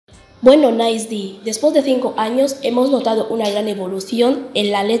Bueno, Nice D, después de 5 años hemos notado una gran evolución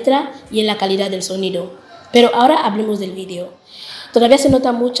en la letra y en la calidad del sonido. Pero ahora hablemos del vídeo. Todavía se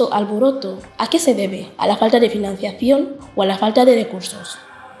nota mucho alboroto. ¿A qué se debe? ¿A la falta de financiación o a la falta de recursos?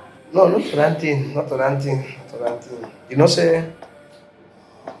 No tanto. Y no sé,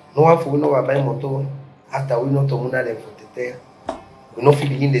 no va a fugir, no va a ver motor, hasta hoy no toma una de fotete. No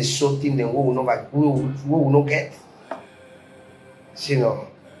feeling de shooting de uno va uno get. Sino,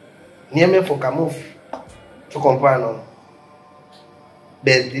 ni me enfocamos, tu comprano.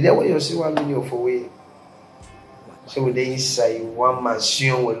 But the way you see one video for we. So we dey inside one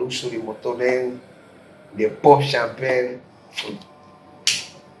mansion with luxury motor, then the pop champagne.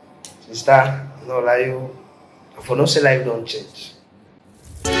 Sister, no lie, for no say life don't change.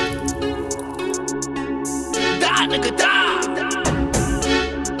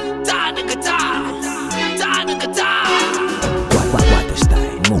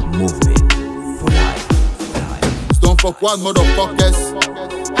 Movement for life. Don't fuck what motherfuckers.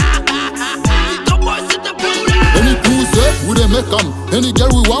 Any crew say, we dey make them. Any girl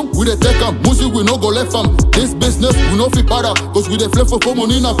we want, we dey take them. Music we no go left them. This business we no fit para. Cause we dey flip for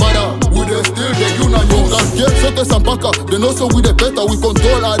money na para. We dey still dey you na news. And get sote sampaka. They know so we dey better. We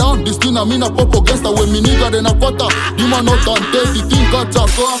control around. This thing I mean a pop against when me nigga then a KWATTA. The man not tante. The thing got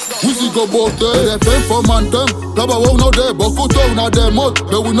chaka. We see go both there. They pay for man them. Club I won't know there. But put on na them out.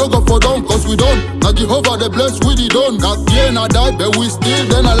 But we no go for down. Cause we don't. Na Jehovah the bless we the done. Not yeah na die. But we still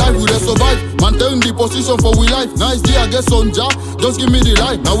then alive. We dey survive. Maintain the position for we life. Nice day I guess on job. Just give me the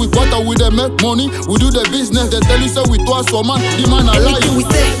light. Now we KWATTA, we dey make money. We do the business. They tell you say we twice for man. The man alive. Anything we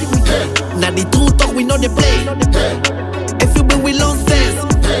say, now the true talk we know they play. If you bring we nonsense,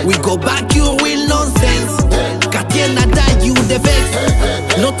 we go back you real nonsense. Cartier na die you the vex.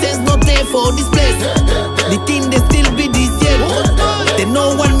 No test no day for this place. The thing they still be this year. They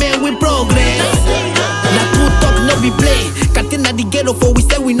know one man we progress. Now true talk no be play. Cartier na the ghetto for we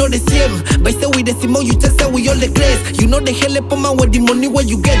say we know the same. But say we the simo you just say we all the craze. You know the hell up man with the money where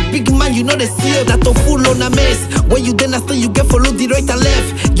you get big man you know the same. That to full on a mess. When you then I still you get follow the right and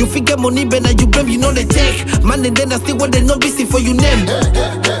left. You figure money better you blame you know the check. Man and then I still what they not busy for you name.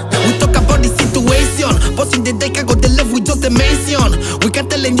 We talk about the situation. Boss in the deck I got the left with just a mention. We can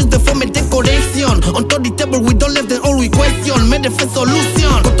tell and use the form and take correction. On top the table we don't left then all we question. Made the first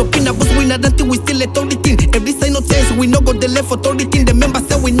solution. Got to pin a boss we not until we still let all the thing. If this ain't no chance we no got the left authority. The members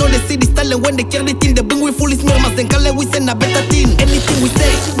say we know the city style and when they carry the thing they bring we fully smell mas and call we send a better thing. Anything we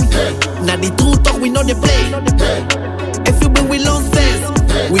say. Now the true talk we know the play. If you bring we nonsense,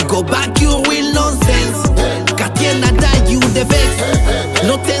 we go back you real nonsense. Cartier na die you the vex.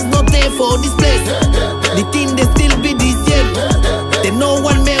 No test no day for this place. The thing they still be this year. They know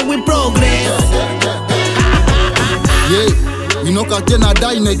one man we progress. Yeah, you know Cartier na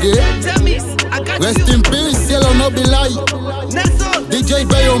die nigga. Rest in peace, Sello no be lie. DJ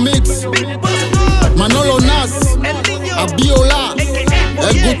Bayo Mix, Manolo Nas, Abiola,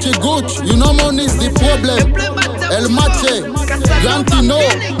 El Gucci, you know money's the problem. El Mache, Lantino,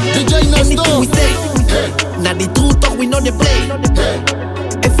 DJ Nesto. Anything we say, now the true talk we know the play.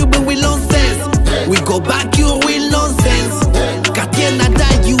 If you bring we nonsense, we go back you real nonsense. Cartier na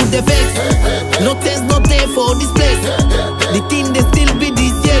die you the vex. No test no day for this place.